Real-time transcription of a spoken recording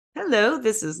Hello,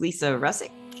 this is Lisa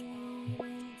Russick.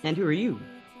 And who are you?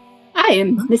 I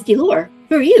am Misty Lore.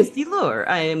 Who are you? Misty Lore.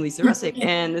 I am Lisa Russick,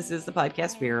 and this is the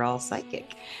podcast We're All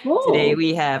Psychic. Today Oh,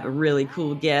 we have a really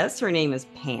cool guest. Her name is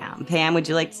Pam. Pam, would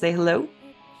you like to say hello?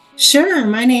 Sure.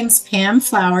 My name's Pam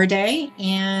Flowerday,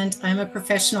 and I'm a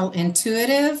professional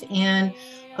intuitive and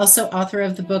also author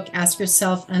of the book Ask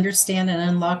Yourself, Understand, and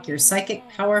Unlock Your Psychic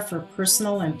Power for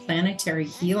Personal and Planetary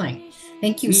Healing.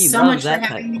 Thank you We so love much for that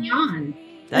having title. me on.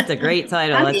 That's a great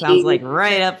title. That sounds I like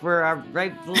right up for our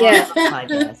right Yeah.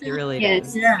 podcast. It really yes,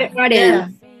 does. Yeah, fit right yeah.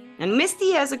 in. And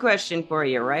Misty has a question for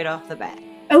you right off the bat.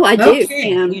 Oh, I do.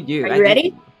 Okay. You do. Are I you do.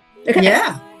 ready? Okay.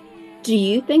 Yeah, Do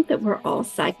you think that we're all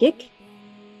psychic?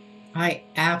 I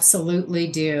absolutely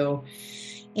do.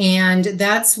 And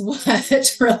that's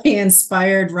what really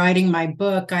inspired writing my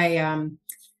book. I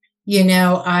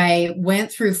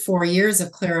went through 4 years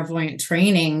of clairvoyant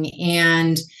training,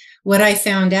 and what I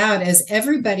found out is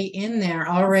everybody in there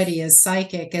already is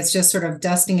psychic. It's just sort of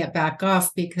dusting it back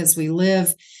off because we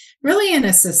live really in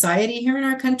a society here in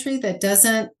our country that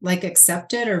doesn't like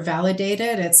accept it or validate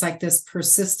it. It's like this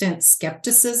persistent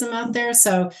skepticism out there.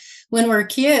 So when we're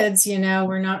kids,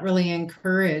 we're not really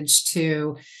encouraged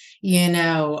to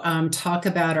talk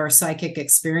about our psychic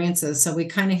experiences. So we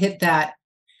kind of hit that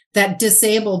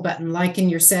disable button, like in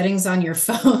your settings on your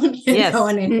phone, Yes.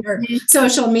 and in your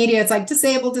social media, it's like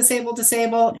disable, disable,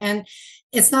 disable. And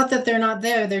it's not that they're not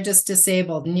there, they're just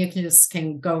disabled. And you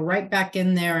can go right back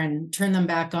in there and turn them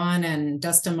back on and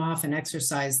dust them off and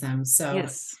exercise them. So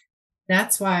Yes.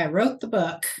 that's why I wrote the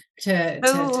book to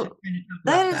So kind of talk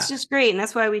that about is that. just great. And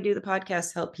that's why we do the podcast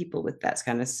to help people with that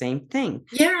kind of same thing.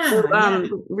 Yeah, So, yeah.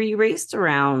 were you raised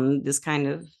around this kind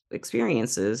of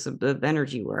experiences of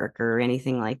energy work or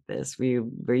anything like this? Were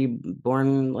you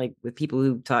born like with people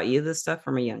who taught you this stuff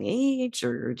from a young age,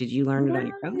 or did you learn it on No,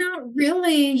 your own? not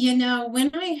really. When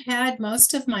I had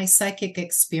most of my psychic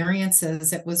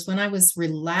experiences, it was when I was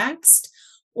relaxed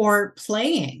or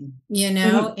playing,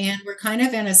 Mhm. and we're kind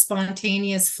of in a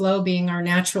spontaneous flow, being our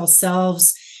natural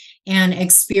selves and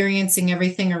experiencing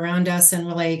everything around us and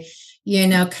really,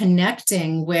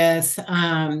 connecting with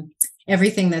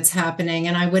everything that's happening.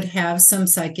 And I would have some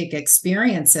psychic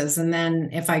experiences. And then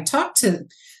if I talk to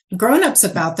grown-ups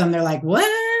about them, they're like, what?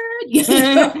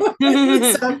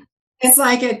 So it's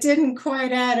like it didn't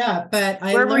quite add up, but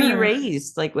I Where were you learned.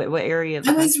 raised? Like what area of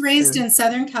the I was country? raised in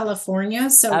Southern California,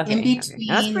 so in Okay. That's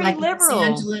between pretty like Los liberal.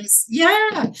 Angeles.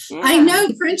 Yeah, I Yeah. know,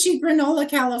 Frenchy Granola,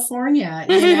 California,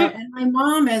 and my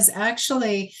mom is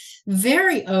actually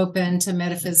very open to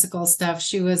metaphysical stuff.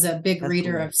 She was a big That's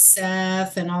reader cool. of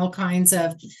Seth and all kinds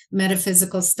of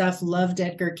metaphysical stuff, loved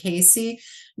Edgar Casey.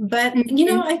 But,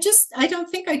 Mhm. I don't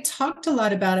think I talked a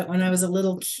lot about it when I was a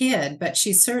little kid, but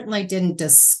she certainly didn't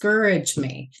discourage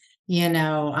me,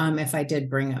 if I did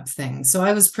bring up things. So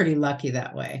I was pretty lucky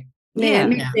that way. Yeah, Yeah.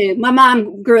 me Yeah. too. My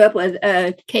mom grew up with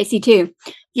Casey too.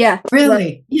 Yeah.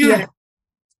 Really? Yeah. Yeah.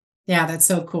 Yeah, that's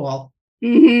so cool.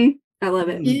 I love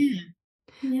it. Mm. Yeah.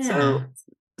 Yeah.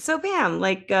 So Pam,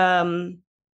 like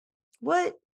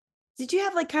what did you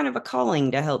have like kind of a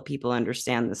calling to help people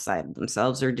understand the side of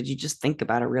themselves, or did you just think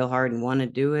about it real hard and want to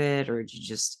do it, or did you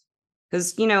just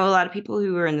because a lot of people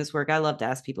who are in this work, I love to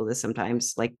ask people this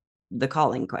sometimes, like the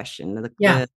calling question,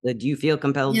 Yeah. the do you feel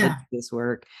compelled to do Yeah. this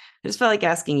work? I just felt like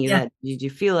asking you Yeah. that. Did you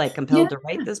feel like Yeah. compelled to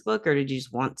write this book, or did you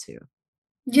just want to?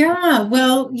 Yeah,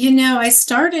 well, I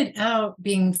started out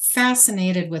being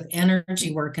fascinated with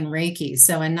energy work and Reiki.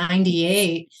 So in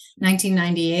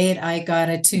 1998, I got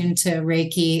attuned to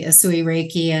Reiki, Asui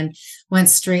Reiki, and went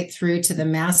straight through to the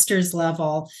master's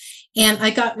level. And I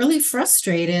got really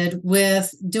frustrated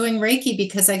with doing Reiki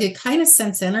because I could kind of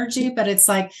sense energy, but it's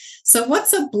like, so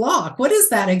what's a block? What is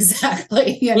that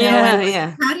exactly? Yeah, And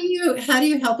yeah. how do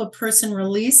you help a person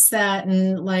release that?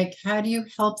 And like, how do you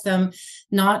help them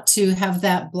not to have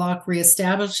that block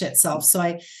reestablish itself? So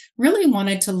I really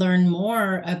wanted to learn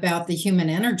more about the human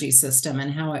energy system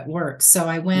and how it works. So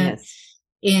I went Yes.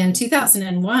 in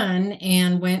 2001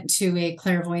 and went to a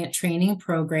clairvoyant training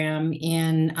program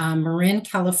in Marin,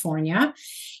 California,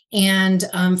 and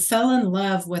fell in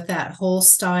love with that whole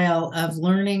style of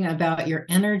learning about your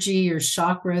energy, your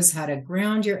chakras, how to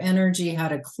ground your energy, how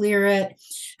to clear it,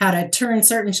 how to turn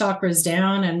certain chakras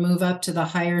down and move up to the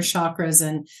higher chakras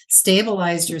and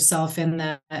stabilize yourself in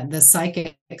the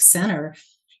psychic center.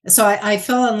 So I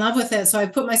fell in love with it. So I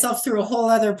put myself through a whole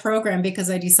other program because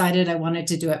I decided I wanted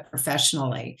to do it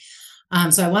professionally.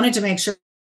 So I wanted to make sure.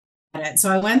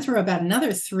 So I went through about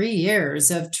another 3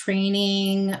 years of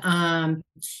training and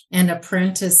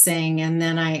apprenticing, and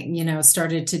then I,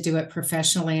 started to do it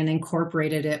professionally and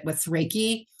incorporated it with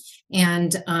Reiki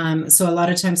And so a lot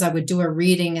of times I would do a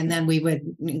reading and then we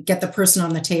would get the person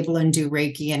on the table and do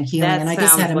Reiki and healing. That And I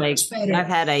just had sounds a like much better. I've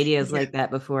had ideas Yeah. like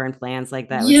that before and plans like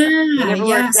that. Yeah, It never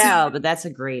yeah. worked out, but that's a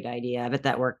great idea. I bet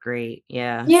that worked great.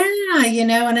 Yeah. Yeah,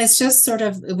 and it's just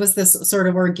it was this sort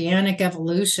of organic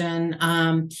evolution.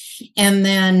 And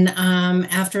then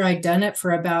after I'd done it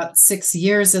for about 6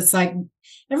 years, it's like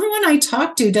everyone I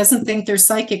talk to doesn't think they're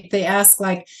psychic. They ask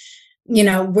like,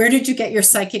 where did you get your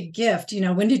psychic gift?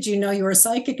 When did you know you were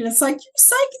psychic? And it's like, you're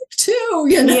psychic too,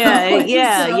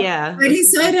 Yeah. I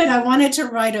decided I wanted to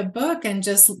write a book and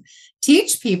just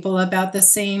teach people about the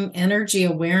same energy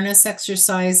awareness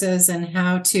exercises and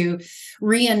how to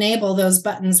re-enable those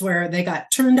buttons where they got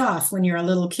turned off when you're a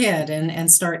little kid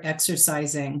and start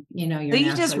exercising, your So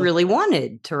you just really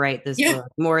wanted to write this book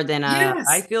more than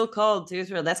I feel called to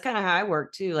Israel. That's kind of how I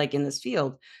work too, like in this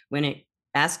field. When it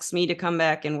asks me to come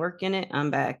back and work in it,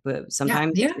 I'm back. But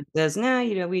sometimes it says, no,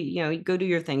 you go do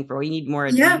your thing for a while. You need more,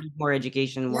 more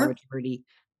education, more maturity.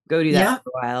 Go do that for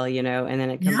a while, and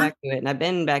then I come back to it. And I've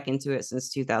been back into it since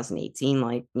 2018,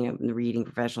 like, reading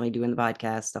professionally, doing the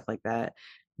podcast, stuff like that.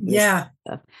 Yeah,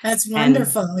 that's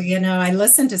wonderful. I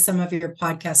listen to some of your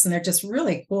podcasts and they're just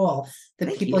really cool. The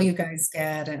people you guys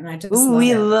get, and I just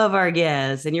love our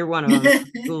guests, and you're one of them.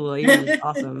 Cool, you're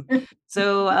awesome.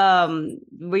 So,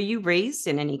 were you raised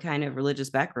in any kind of religious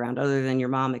background other than your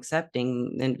mom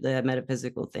accepting the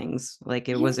metaphysical things? Like,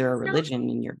 was there a religion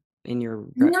in your?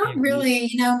 Not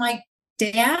really. My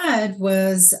dad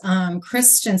was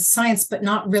Christian Science, but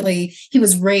not really. He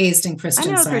was raised in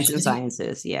Christian Science. Christian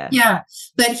Sciences, yeah. Yeah,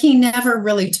 but he never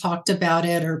really talked about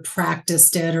it or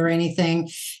practiced it or anything.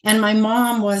 And my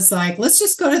mom was like, let's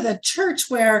just go to the church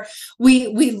where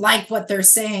we like what they're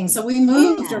saying. So we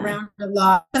moved around a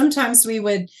lot. Sometimes we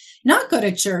would not go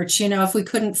to church, if we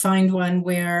couldn't find one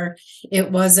where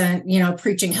it wasn't,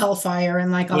 preaching hellfire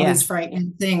and like all these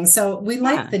frightening things. So we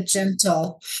liked the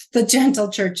gentle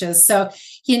churches. So,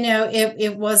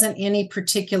 it wasn't any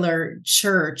particular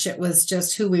church. It was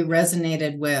just who we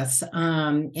resonated with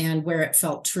and where it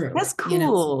felt true. That's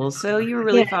cool. So you were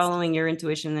really following your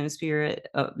intuition and spirit,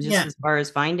 as far as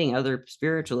finding other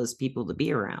spiritualist people to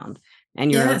be around. And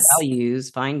your values,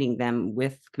 finding them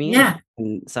with community.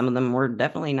 And some of them were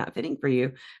definitely not fitting for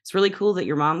you. It's really cool that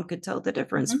your mom could tell the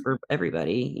difference for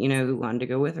everybody, who wanted to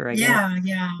go with her, I guess.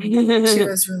 Yeah. She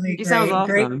was really awesome.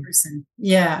 Great person.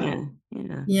 Yeah.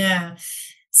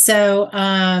 So,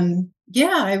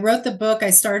 I wrote the book.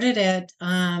 I started it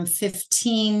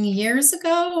 15 years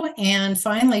ago and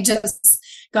finally just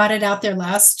got it out there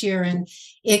last year. And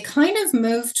it kind of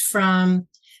moved from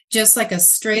just like a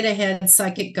straight ahead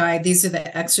psychic guide. These are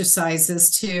the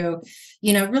exercises to,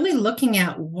 really looking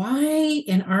at why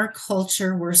in our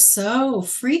culture we're so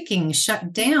freaking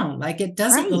shut down. Like it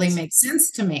doesn't really make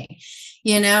sense to me,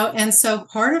 and so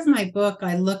part of my book,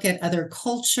 I look at other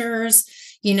cultures,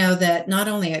 that not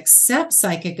only accept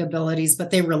psychic abilities, but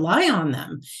they rely on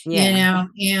them,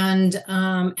 and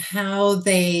how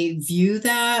they view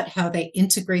that, how they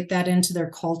integrate that into their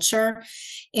culture.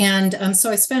 And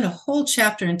so I spent a whole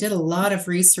chapter and did a lot of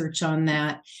research on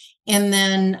that. And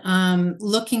then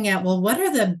looking at, well, what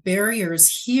are the barriers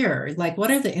here? Like,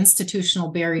 what are the institutional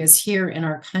barriers here in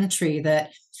our country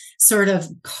that sort of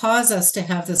cause us to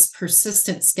have this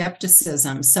persistent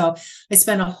skepticism? So I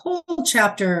spent a whole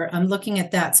chapter looking at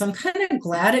that. So I'm kind of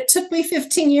glad it took me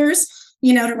 15 years,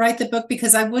 to write the book,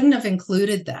 because I wouldn't have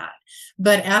included that.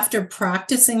 But after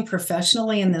practicing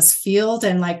professionally in this field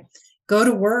and like go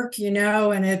to work,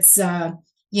 and it's, a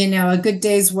good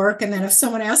day's work. And then if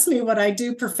someone asks me what I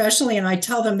do professionally and I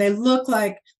tell them, the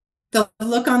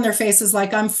look on their faces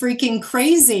like I'm freaking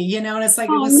crazy, and it's like,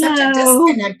 it was such a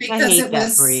disconnect because it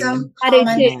was so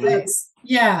commonplace.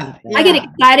 Yeah. I get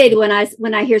excited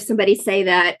when I hear somebody say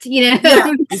that, Me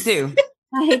too.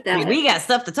 I hate that. We got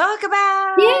stuff to talk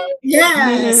about.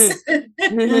 Yes.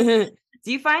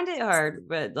 Do you find it hard,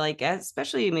 but like,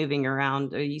 especially moving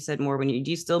around? You said more do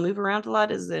you still move around a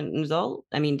lot as an adult?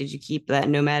 I mean, did you keep that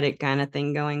nomadic kind of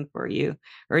thing going for you,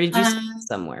 or did you stay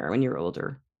somewhere when you were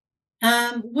older?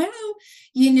 Well,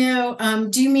 do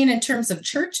you mean in terms of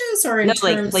churches or in terms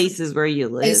like places where you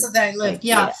live? Places that I lived,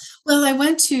 yeah. Well, I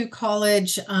went to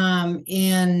college in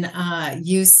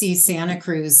UC Santa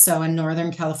Cruz, so in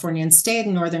Northern California, and stayed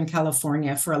in Northern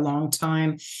California for a long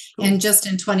time. Cool. And just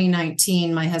in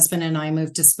 2019, my husband and I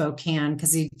moved to Spokane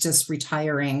because he's just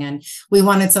retiring, and we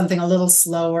wanted something a little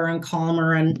slower and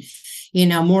calmer. And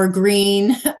more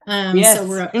green. Yes. So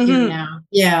we're up here now.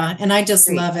 Yeah. And I just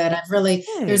Great. love it.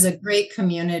 There's a great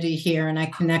community here, and I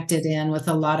connected in with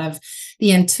a lot of the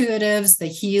intuitives, the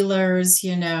healers,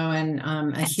 and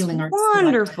a healing arts collective.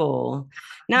 Wonderful.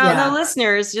 Now, Yeah. the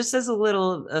listeners, just as a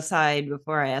little aside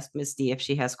before I ask Misty if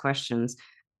she has questions,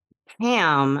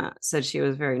 Pam said she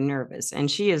was very nervous,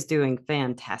 and she is doing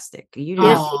fantastic. You do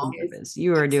not Oh. be nervous.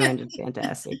 You are doing just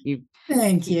fantastic.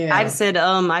 Thank you. I've said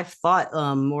I've thought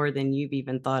more than you've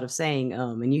even thought of saying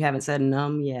and you haven't said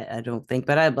an yet, I don't think.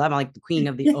 But I'm like the queen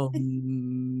of the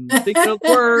think of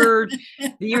word.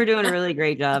 You were doing a really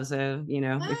great job. So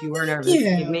if you were nervous,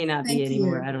 it may not be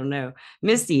anymore. I don't know.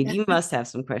 Misty, you must have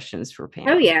some questions for Pam.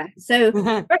 Oh yeah.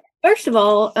 So first of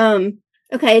all,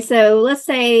 okay, so let's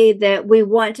say that we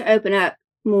want to open up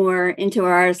more into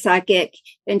our psychic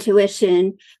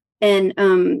intuition, and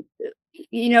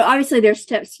obviously there's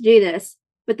steps to do this,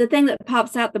 but the thing that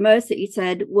pops out the most that you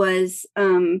said was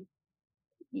you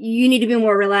need to be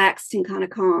more relaxed and kind of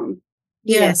calm.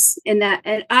 Yes. And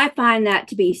I find that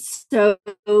to be so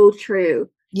true.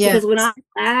 Yeah. Because when I'm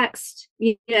relaxed,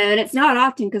 and it's not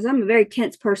often because I'm a very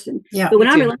tense person. Yeah. But when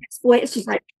I'm relaxed, boy, it's just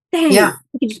like, dang, you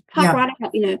can just pop right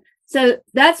out, So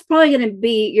that's probably going to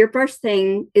be your first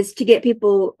thing, is to get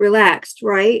people relaxed,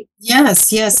 right?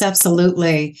 Yes,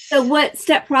 absolutely. So what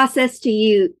step process do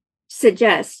you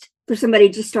suggest for somebody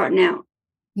just starting out?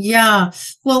 Yeah.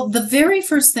 Well, the very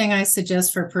first thing I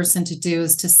suggest for a person to do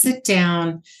is to sit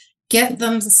down, get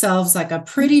themselves like a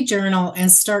pretty journal, and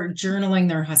start journaling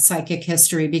their psychic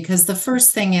history, because the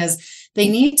first thing is they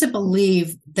need to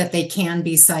believe that they can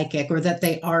be psychic, or that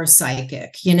they are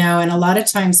psychic, and a lot of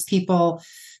times people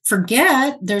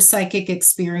forget their psychic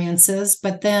experiences,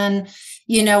 but then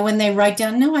when they write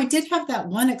down, no, I did have that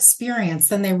one experience,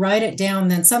 then they write it down,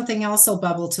 then something else will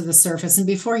bubble to the surface, and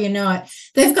before you know it,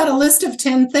 they've got a list of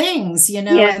 10 things, and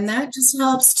that just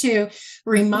helps to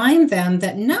remind them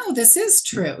that no, this is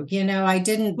true. I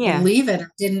didn't believe it, I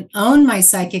didn't own my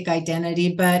psychic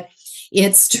identity, but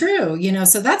it's true,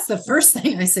 so that's the first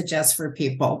thing I suggest for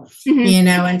people,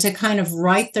 and to kind of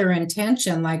write their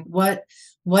intention, like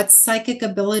what psychic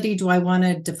ability do I want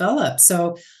to develop?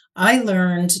 So I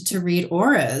learned to read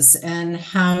auras and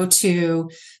how to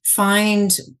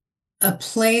find a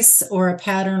place or a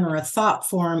pattern or a thought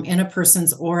form in a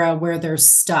person's aura where they're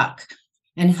stuck,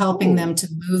 and helping them to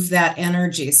move that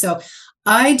energy. So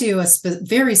I do a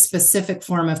very specific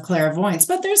form of clairvoyance,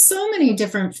 but there's so many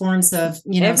different forms of,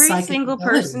 every psychic single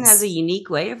abilities. person has a unique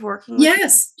way of working with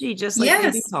energy, just like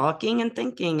you do talking and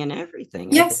thinking and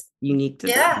everything. Yes. Unique to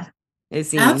them. It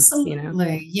seems,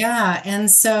 absolutely. Yeah. And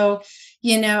so,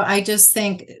 I just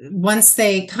think once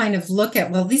they kind of look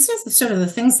at, well, these are the sort of the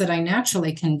things that I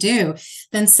naturally can do,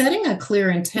 then setting a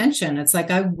clear intention. It's like,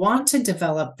 I want to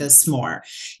develop this more,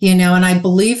 and I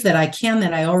believe that I can,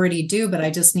 that I already do, but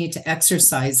I just need to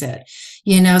exercise it,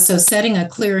 so setting a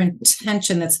clear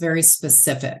intention that's very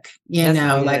specific, like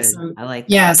I like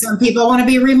that. Some people want to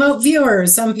be remote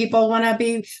viewers. Some people want to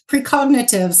be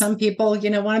precognitive. Some people,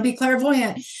 want to be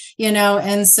clairvoyant,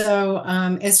 and so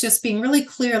it's just being really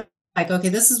clear, like, okay,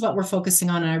 this is what we're focusing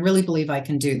on, and I really believe I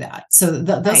can do that. So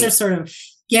those are sort of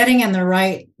getting in the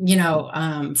right,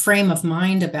 frame of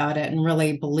mind about it, and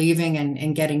really believing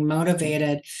and getting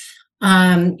motivated.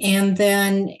 And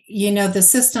then, the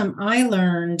system I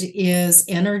learned is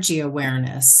energy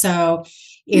awareness. So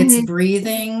it's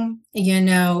breathing,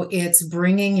 it's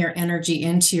bringing your energy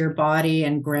into your body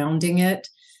and grounding it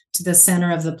to the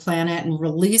center of the planet and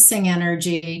releasing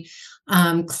energy,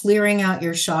 clearing out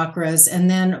your chakras. And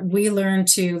then we learn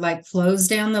to close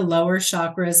down the lower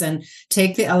chakras and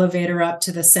take the elevator up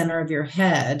to the center of your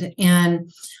head.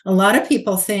 And a lot of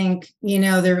people think,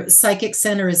 their psychic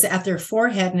center is at their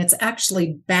forehead, and it's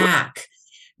actually back,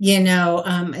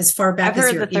 as far back as your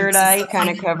I've heard the third eye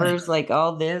kind of covers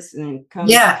all this and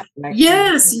comes yes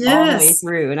all the way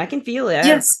through, and I can feel it.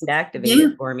 Yes. It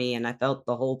activated for me, and I felt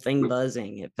the whole thing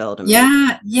buzzing. It felt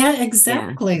amazing.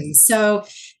 Exactly. So,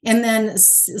 and then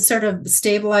sort of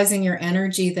stabilizing your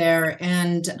energy there.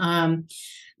 And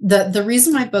the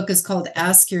reason my book is called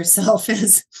Ask Yourself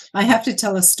is I have to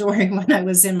tell a story. When I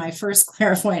was in my first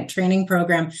clairvoyant training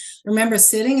program, I remember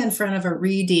sitting in front of a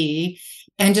readee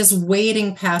and just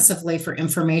waiting passively for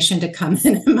information to come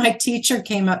in. And my teacher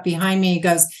came up behind me. He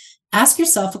goes, ask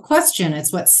yourself a question.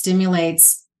 It's what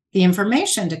stimulates the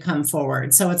information to come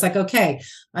forward. So it's like, okay,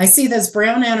 I see this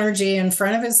brown energy in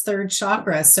front of his third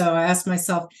chakra. So I ask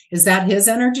myself, is that his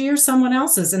energy or someone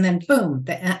else's? And then boom,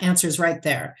 the answer's right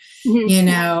there. Mhm. You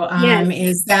know, Yes.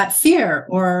 is that fear,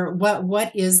 or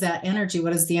what is that energy?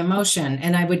 What is the emotion?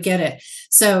 And I would get it.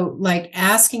 So like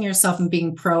asking yourself and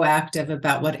being proactive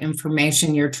about what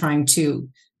information you're trying to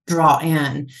draw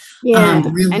in. Yeah.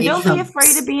 Really And don't be helps.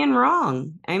 afraid of being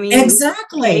wrong. I mean,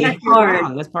 Exactly. if you're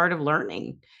wrong, that's part of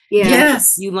learning. Yeah.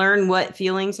 Yes. You learn what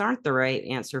feelings aren't the right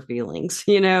answer feelings,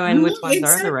 you know, and which ones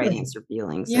are the right Exactly. answer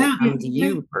feelings Yeah. that come to Yeah.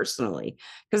 you personally,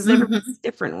 because Mhm. everybody's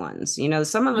different ones. You know,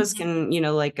 some of us Mhm. can, you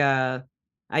know, like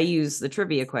I use the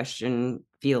trivia question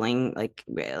feeling like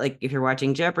if you're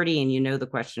watching Jeopardy and you know the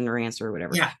question or answer or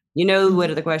whatever, Yeah. you know Mhm.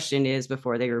 what the question is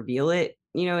before they reveal it,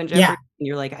 you know, in Yeah. Jeopardy, and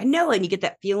you're like, I know it, and you get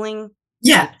that feeling.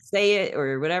 Yeah. Say it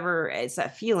or whatever. It's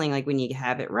that feeling like when you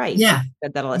have it right. Yeah.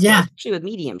 That'll Yeah. especially with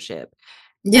mediumship.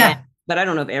 And Yeah. but I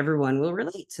don't know if everyone will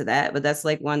relate to that, but that's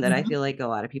like one that I Mhm. feel like a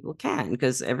lot of people can,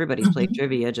 because everybody's played Mhm.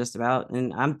 trivia just about,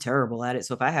 and I'm terrible at it.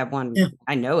 So if I have one, Yeah.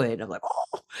 I know it. I'm like,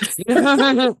 oh, it's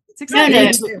No, exciting.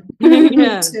 Me too. Yeah.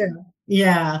 Me too.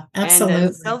 Yeah, And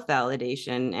absolutely.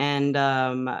 self-validation and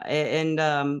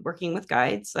working with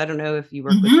guides. I don't know if you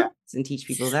work with Mhm. guides and teach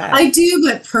people that. I do,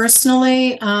 but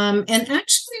personally, and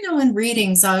actually, you know, in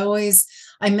readings,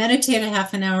 I meditate a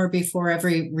half an hour before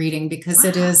every reading, because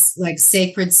it Wow. is like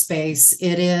sacred space.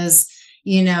 It is,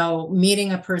 you know,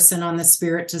 meeting a person on the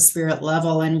spirit to spirit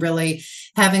level and really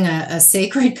having a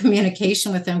sacred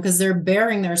communication with them, because they're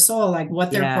bearing their soul, like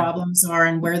what their Yeah. problems are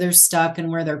and where they're stuck and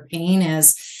where their pain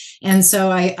is. And so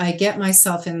I get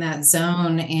myself in that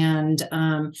zone and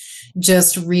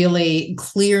just really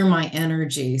clear my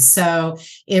energy. So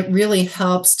it really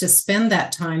helps to spend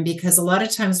that time, because a lot of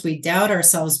times we doubt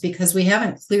ourselves because we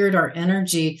haven't cleared our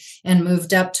energy and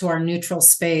moved up to our neutral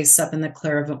space up in the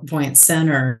clairvoyant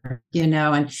center, you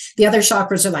know, and the other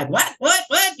chakras are like, what,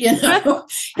 you know,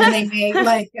 and they may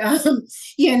like,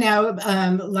 you know,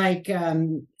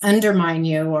 undermine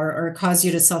you or cause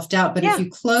you to self-doubt. But if you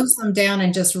close them down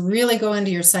and just really go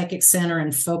into your psychic center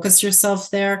and focus yourself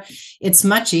there, it's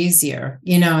much easier,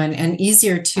 you know, and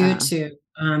easier too, to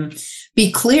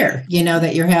be clear, you know,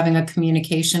 that you're having a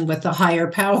communication with the higher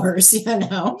powers, you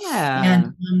know,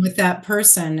 and with that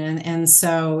person. And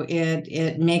so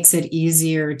it makes it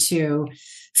easier to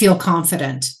feel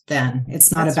confident then.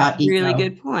 It's not about ego. Really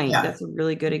good point. Yeah. That's a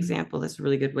really good example. That's a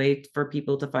really good way for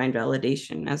people to find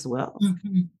validation as well.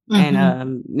 Mm-hmm.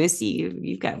 And Missy,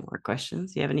 you've got more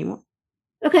questions. You have any more?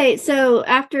 Okay, so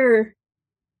after,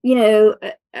 you know,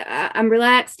 I'm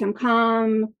relaxed, I'm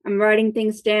calm, I'm writing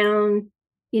things down,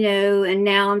 you know, and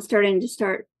now I'm starting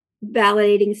to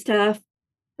validating stuff.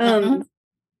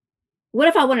 What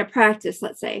if I want to practice,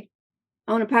 let's say?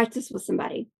 I want to practice with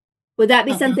somebody. Would that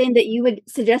be something that you would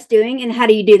suggest doing? And how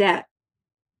do you do that?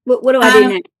 What do I do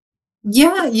next?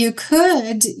 Yeah, you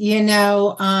could, you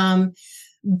know,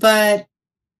 but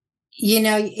you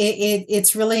know,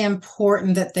 it's really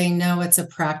important that they know it's a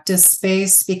practice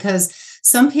space, because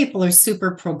some people are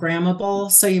super programmable.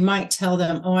 So you might tell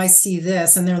them, oh, I see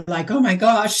this. And they're like, oh my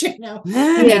gosh, you know,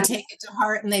 and they take it to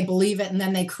heart and they believe it, and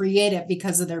then they create it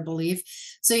because of their belief.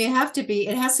 So it has to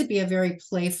be a very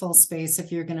playful space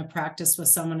if you're going to practice with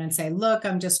someone and say, look,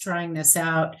 I'm just trying this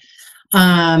out,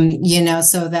 you know,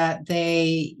 so that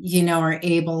they, you know, are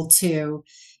able to,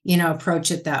 you know,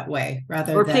 approach it that way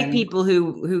rather than pick people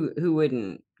who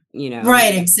wouldn't, you know,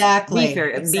 right, exactly, be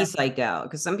psyched out,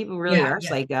 because some people really are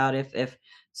psyched out if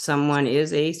someone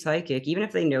is a psychic, even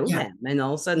if they know them, and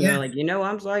all of a sudden they're like, you know,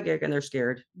 I'm psychic, and they're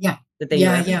scared that they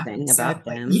know everything about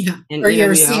them, and or you know,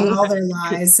 you're seeing all their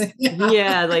lies, like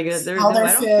there's all their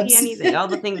I don't fibs. see anything, all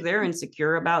the things they're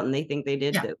insecure about, and they think they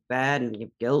did bad and give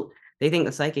guilt. They think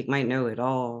the psychic might know it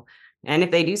all, and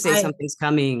if they do say something's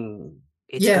coming,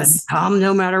 it's gonna come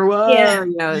no matter what.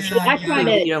 You know,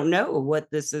 you don't know what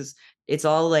this is. It's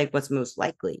all like what's most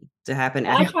likely to happen.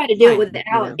 I try to do it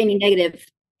without any negative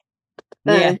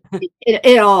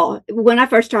at all. When I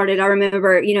first started, I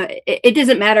remember, you know, it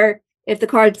doesn't matter if the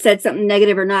card said something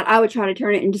negative or not. I would try to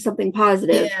turn it into something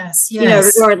positive. You know,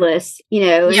 regardless, you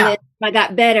know, and then if I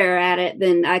got better at it,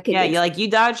 then I could. You're like, you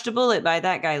dodged a bullet by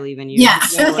that guy leaving you.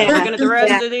 Looking at the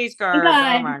rest of these cards.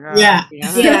 Oh my god. You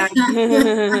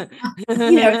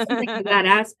know, something to that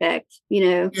aspect, you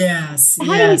know.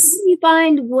 How do you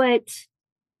find what?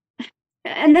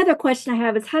 Another question I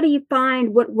have is, how do you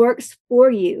find what works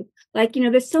for you? Like, you know,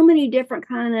 there's so many different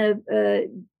kind of,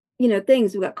 you know,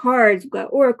 things. We've got cards, we've got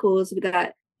oracles, we've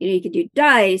got, you know, you could do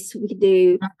dice, we could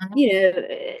do, you know,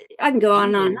 I can go on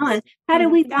and on and on. How do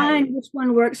we find which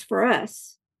one works for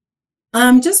us?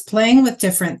 Just playing with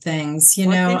different things,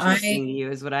 What's interesting to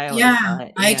you is what I always yeah,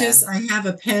 thought. Yeah. I have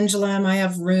a pendulum, I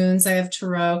have runes, I have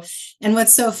tarot. And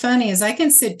what's so funny is I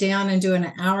can sit down and do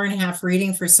an hour and a half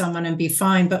reading for someone and be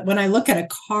fine. But when I look at a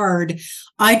card,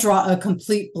 I draw a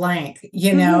complete blank,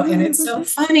 and it's so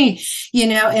funny,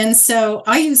 and so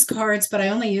I use cards, but I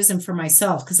only use them for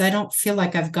myself because I don't feel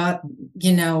like I've got,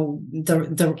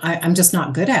 I'm just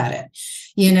not good at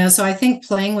it, so I think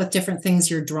playing with different things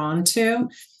you're drawn to.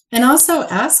 And also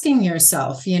asking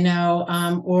yourself,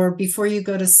 or before you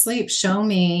go to sleep, show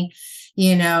me,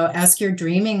 ask your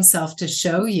dreaming self to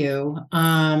show you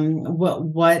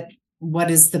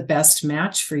what is the best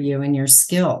match for you and your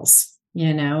skills,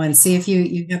 and see if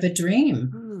you have a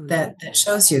dream that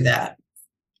shows you that.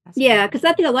 Yeah, because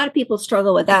I think a lot of people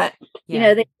struggle with that.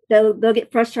 Yeah. They'll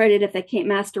get frustrated if they can't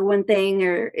master one thing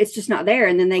or it's just not there,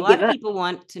 and then they give up. A lot of people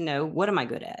want to know, what am I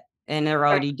good at? And they're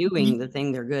already doing the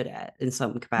thing they're good at in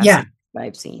some capacity.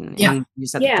 I've seen. Yeah. And you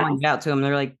just have to point it out to them.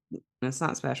 They're like, that's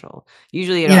not special.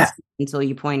 Usually until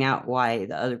you point out why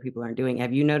the other people aren't doing it.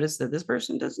 Have you noticed that this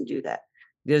person doesn't do that?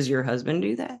 Does your husband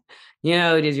do that?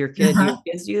 Does your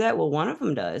kids do that? Well, one of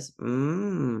them does.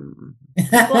 Well,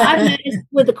 I've noticed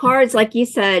with the cards, like you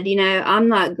said, I'm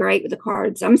not great with the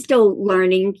cards. I'm still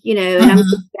learning, and I'm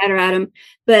better at them.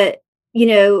 But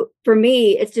for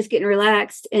me, it's just getting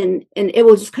relaxed and it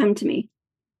will just come to me.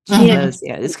 Yeah,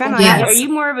 it's kind of like, are you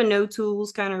more of a no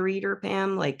tools kind of reader,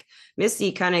 Pam? Like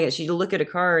Misty she'll look at a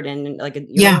card and like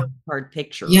a card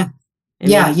picture.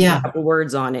 And a couple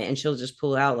words on it, and she'll just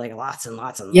pull out like lots and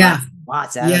lots and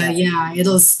lots out of that.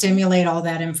 It'll stimulate all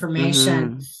that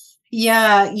information.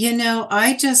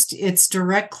 It's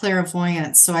direct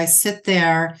clairvoyance. So I sit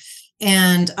there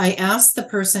and I ask the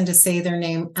person to say their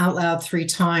name out loud 3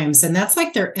 times. And that's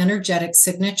like their energetic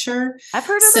signature. I've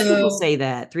heard other people say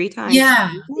that 3 times.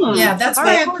 Yeah. That's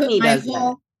why I put my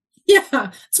whole... Yeah,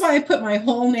 that's why I put my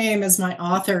whole name as my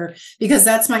author, because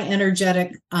that's my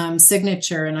energetic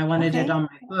signature, and I wanted it on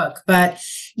my book. But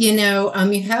you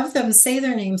have them say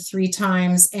their name 3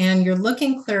 times, and you're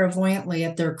looking clairvoyantly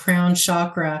at their crown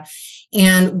chakra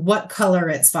and what color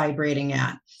it's vibrating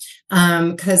at.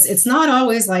 Because it's not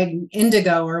always like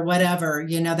indigo or whatever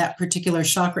that particular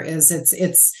chakra is.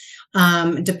 It's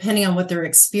depending on what they're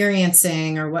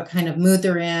experiencing or what kind of mood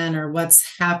they're in or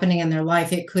what's happening in their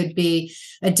life, it could be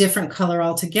a different color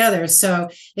altogether. So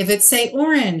if it's say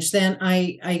orange, then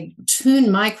I tune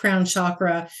my crown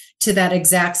chakra to that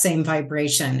exact same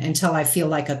vibration until I feel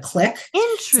like a click.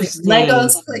 Interesting.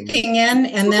 Legos clicking in,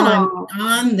 and then I'm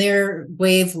on their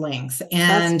wavelength,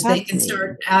 and they can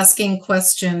start asking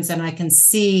questions, and I can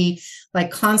see like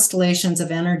constellations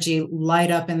of energy light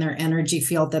up in their energy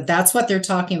field. That's what they're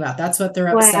talking about. That's what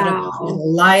they're upset about.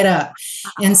 Light up.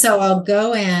 And so I'll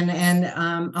go in and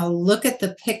I'll look at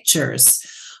the pictures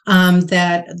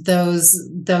that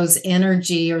those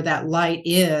energy or that light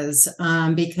is,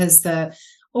 because the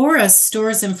aura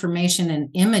stores information in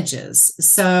images.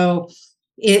 So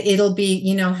it'll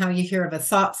be, how you hear of a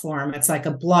thought form. It's like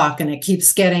a block, and it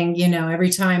keeps getting,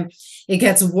 every time it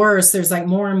gets worse, there's like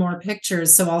more and more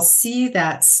pictures. So I'll see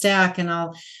that stack, and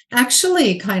I'll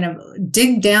actually kind of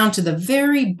dig down to the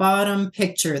very bottom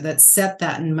picture that set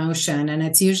that in motion. And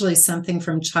it's usually something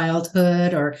from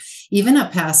childhood or even a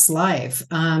past life,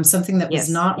 something that was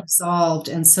not resolved.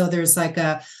 And so there's like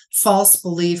a false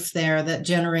belief there that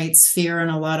generates fear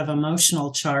and a lot of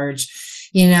emotional charge.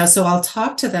 So I'll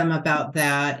talk to them about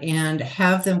that and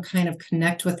have them kind of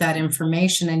connect with that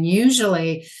information. And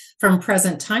usually from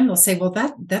present time, they'll say, well,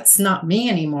 that's not me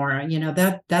anymore.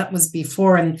 That was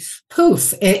before, and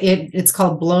poof, it's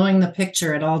called blowing the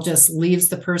picture. It all just leaves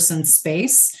the person's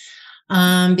space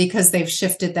because they've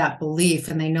shifted that belief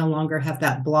and they no longer have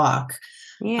that block.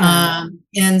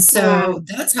 And so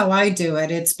that's how I do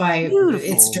it. It's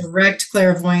it's direct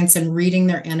clairvoyance and reading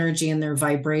their energy and their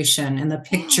vibration and the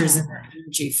pictures in their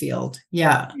energy field.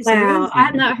 Yeah. Wow. I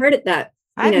have not heard of that.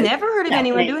 I've never heard of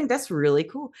anyone doing that's really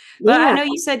cool. But I know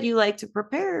you said you like to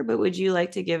prepare, but would you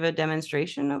like to give a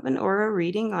demonstration of an aura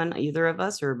reading on either of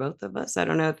us or both of us? I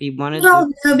don't know if you wanted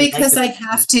to. No, because I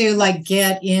have to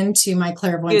get into my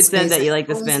clairvoyance. You said that you like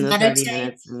to spend the 30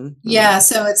 minutes.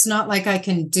 So it's not like I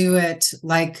can do it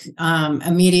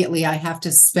immediately. I have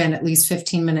to spend at least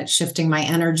 15 minutes shifting my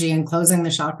energy and closing the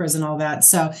chakras and all that.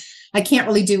 So I can't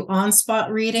really do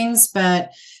on-spot readings,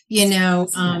 but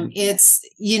it's,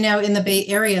 in the Bay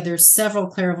Area, there's several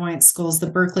clairvoyant schools. The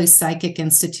Berkeley Psychic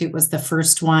Institute was the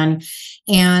first one.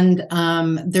 And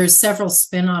there's several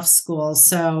spin-off schools.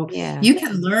 So you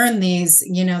can learn these,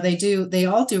 they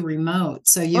all do remote.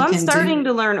 So I'm starting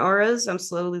to learn auras. I'm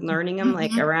slowly learning them.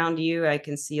 Like around you, I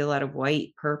can see a lot of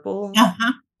white, purple.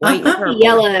 white and Uh-huh. purple.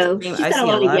 Yellow. Same- She's I got a see a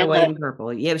lot of lot of white yellow. and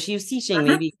purple. Yeah, but she was teaching Uh-huh.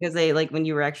 maybe because they like when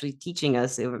you were actually teaching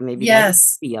us, maybe that could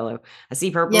Yes. be yellow. I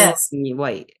see purple Yes. and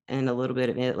white and a little bit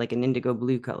of it, like an indigo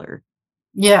blue color.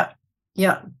 Yeah.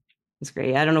 Yeah. It's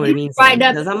great. I don't know what You it means though, right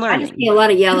up. because I'm I just see learning. a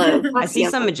lot of yellow. I Lots of see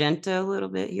some yellow. magenta a little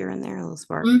bit here and there, a little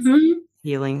spark. Mhm.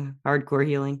 Healing, hardcore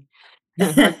healing,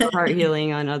 hardcore heart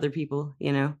healing on other people,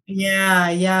 you know.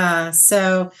 Yeah.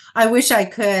 So I wish I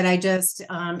could. I just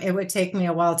it would take me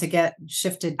a while to get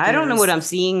shifted I don't know what gears. I'm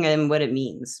seeing and what it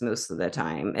means most of the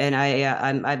time, and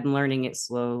I'm learning it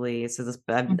slowly. So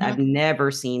I've Mhm. never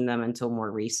seen them until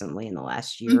more recently in the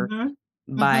last year Mhm.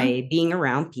 Mhm. by being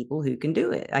around people who can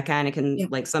do it. I kind of can Yeah.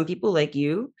 like some people like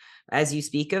you, as you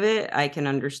speak of it, I can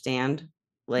understand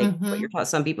like what you're Mhm. talking.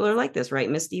 Some people are like this, right,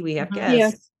 Misty? We have Mhm. Yeah.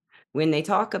 guests when they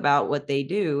talk about what they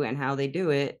do and how they do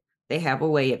it. They have a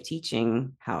way of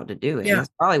teaching how to do it. And Yeah. that's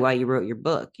probably why you wrote your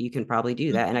book. You can probably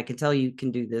do that. And I Mhm. can tell you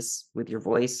can do this with your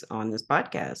voice on this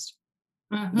podcast.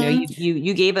 You know, Mhm.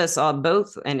 you gave us all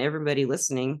both and everybody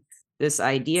listening this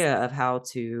idea of how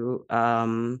to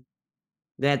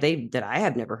that I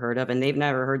have never heard of, and they've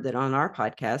never heard that on our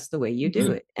podcast the way you do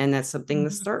Mhm. it. And that's something to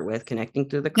Mhm. start with, connecting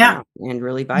to the Yeah. crown and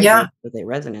really Yeah. vibrate with a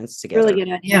resonance Really together.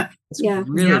 good idea. Yeah. It's Yeah.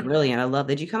 really Yeah. brilliant. I love.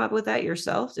 Did you come up with that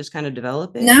yourself? Just kind of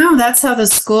develop it? No, that's how the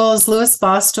schools, Louis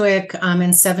Bostwick,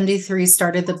 in 73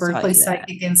 started the I saw Berkeley you that.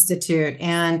 Psychic Institute.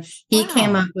 And he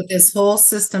came Wow. up with this whole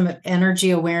system of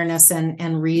energy awareness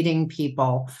and reading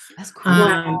people. That's cool.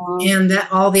 Wow. And that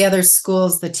all the other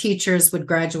schools, the teachers would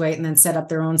graduate and then set up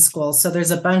their own schools. So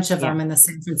there's a bunch of Yeah. them in the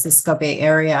San Francisco Bay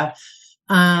Area.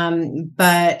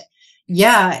 But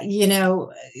yeah,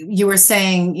 you were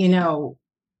saying,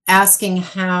 asking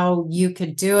how you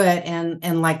could do it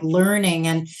and like learning,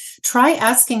 and try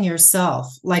asking yourself,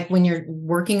 like when you're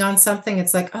working on something,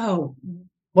 it's like, oh,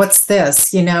 what's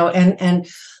this, and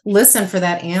listen for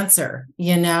that answer,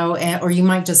 or you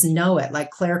might just know it, like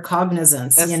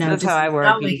claircognizance, That's just how I work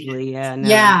knowing it. usually. Yeah. No.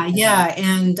 Yeah.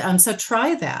 And so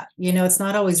try that. It's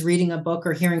not always reading a book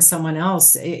or hearing someone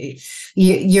else.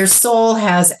 Your soul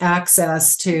has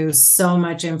access to so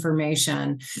much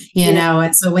information,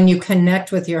 and so when you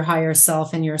connect with your higher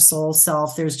self and your soul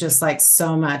self, there's just like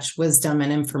so much wisdom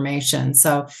and information.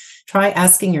 So try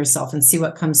asking yourself and see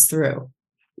what comes through.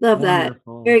 Love that.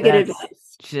 Wonderful. Very good That's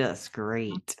advice. just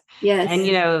great. Yes. And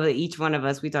each one of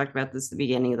us, we talked about this at the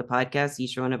beginning of the podcast.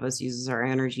 Each one of us uses our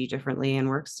energy differently and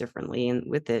works differently and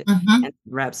with it, Mhm. and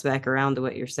wraps back around to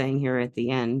what you're saying here at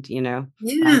the end. Ask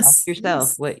Yes. yourself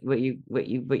Yes. what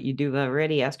you do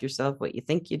already. Ask yourself what you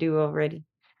think you do already.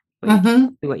 What you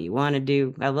Mhm. do, what you want to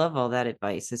do. I love all that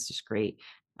advice. It's just great.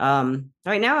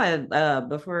 Right now,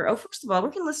 first of all,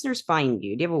 where can listeners find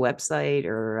you? Do you have a website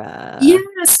or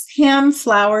Yes,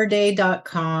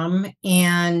 pamflowerday.com.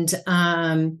 And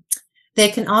they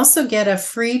can also get a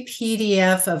free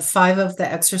PDF of 5 of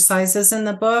the exercises in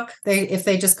the book. If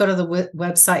they just go to the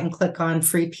website and click on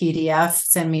free PDF,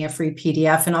 send me a free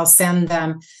PDF, and I'll send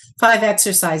them 5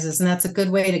 exercises. And that's a good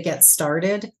way to get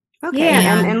started. Okay.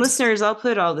 Yeah. And And listeners, I'll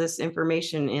put all this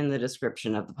information in the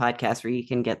description of the podcast where you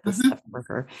can get this Mhm. stuff for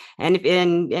her. And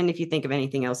if you think of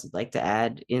anything else you'd like to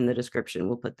add in the description,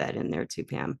 we'll put that in there too,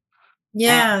 Pam.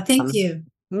 yeah, thank Um, you.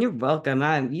 You're welcome.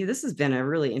 This has been a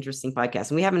really interesting podcast,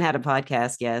 and we haven't had a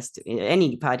podcast guest,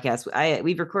 any podcast.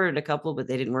 We've recorded a couple, but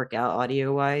they didn't work out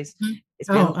audio wise. Mhm. It's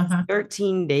been Oh, uh-huh.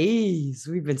 13 days.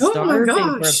 We've been Oh my starving for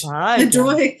a gosh.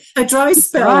 podcast. A dry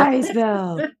spell. Dry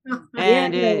spell.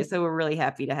 And Yeah. so we're really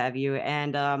happy to have you.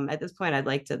 And at this point, I'd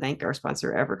like to thank our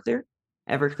sponsor, Everclear.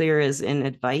 Everclear is an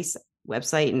advice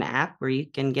website and app where you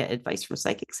can get advice from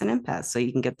psychics and empaths, so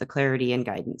you can get the clarity and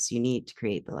guidance you need to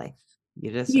create the life you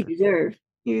You deserve. deserve.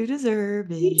 You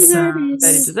deserve it. You deserve it. But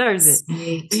it deserves it.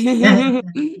 Sweet.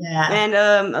 Yeah.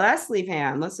 And lastly,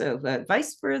 Pam,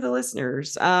 advice for the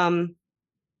listeners.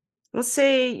 Let's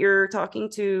say you're talking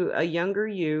to a younger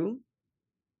you,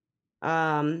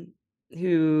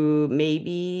 who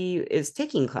maybe is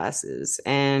taking classes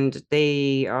and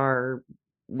they are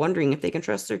wondering if they can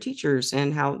trust their teachers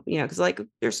and how, because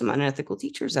there's some unethical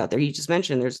teachers out there. You just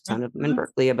mentioned there's a ton of them in Mhm.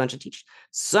 Berkeley, a bunch of teachers.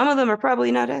 Some of them are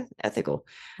probably not ethical.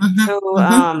 Mhm. So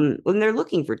Mhm. when they're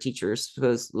looking for teachers,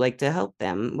 to help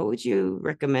them, what would you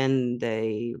recommend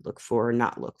they look for or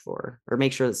not look for, or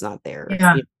make sure it's not there?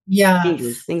 Yeah.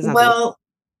 Dangerous things. Well,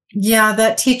 yeah,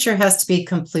 that teacher has to be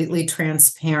completely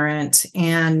transparent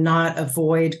and not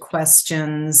avoid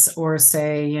questions or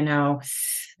say,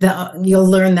 you'll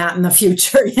learn that in the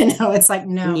future. It's like,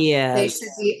 no, Yeah. they should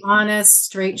be honest,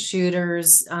 straight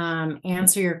shooters,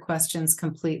 answer your questions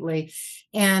completely,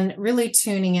 and really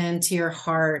tuning into your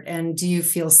heart. And do you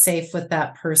feel safe with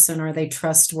that person? Are they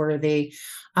trustworthy?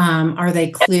 Are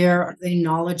they clear? Are they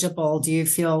knowledgeable? Do you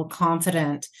feel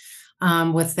confident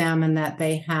with them, and that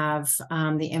they have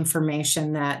the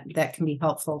information that can be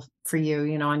helpful for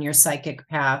you, on your psychic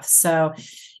path? So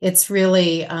it's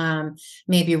really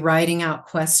maybe writing out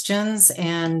questions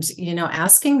and,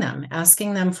 asking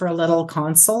them for a little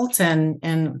consult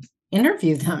and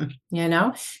interview them,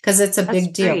 because it's a That's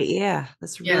big deal. great. Yeah,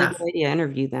 that's a really good idea.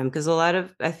 Interview them, because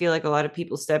I feel like a lot of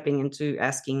people stepping into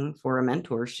asking for a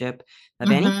mentorship of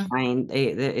any kind,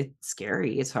 it's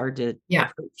scary. It's hard to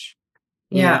approach.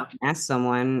 Ask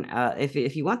someone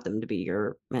if you want them to be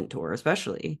your mentor,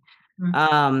 especially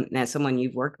as someone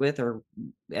you've worked with or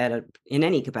in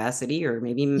any capacity, or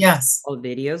maybe all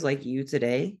videos like you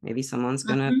today. Maybe someone's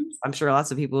gonna. I'm sure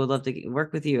lots of people would love to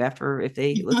work with you after, if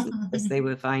they listen to this, they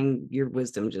would find your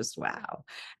wisdom just wow,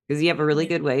 because you have a really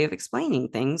good way of explaining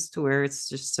things to where it's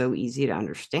just so easy to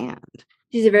understand.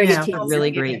 She's a very good A teacher. really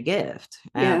great gift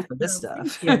for this stuff,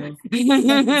 especially.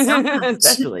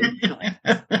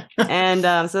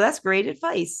 And so that's great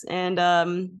advice. And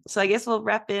so I guess we'll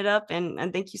wrap it up.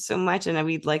 And thank you so much. And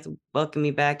we'd like to welcome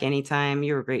you back anytime.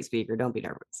 You're a great speaker. Don't be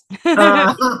nervous.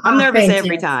 I'm nervous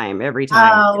every time.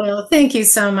 Oh, well, thank you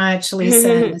so much,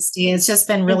 Lisa and Misty. It's just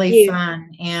been really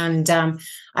fun. And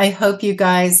I hope you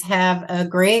guys have a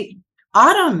great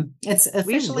autumn. It's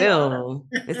officially autumn.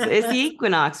 It's the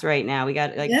equinox right now. We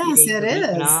got like yes, it is.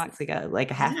 Equinox. We got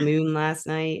like a half moon last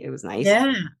night. It was nice.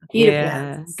 Yeah, beautiful.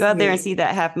 Yeah. Go out there and see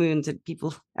that half moon, to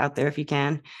people out there if you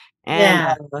can.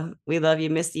 And we love you,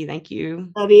 Misty. Thank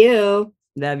you. Love you.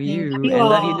 Love you. And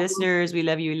love you, listeners. We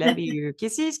love you. Love you.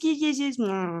 Kisses, kisses.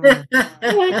 And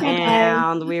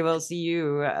we will see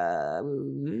you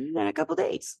in a couple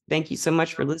days. Thank you so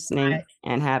much for listening,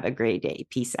 and have a great day.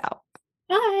 Peace out.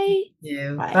 Bye.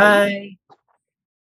 Bye.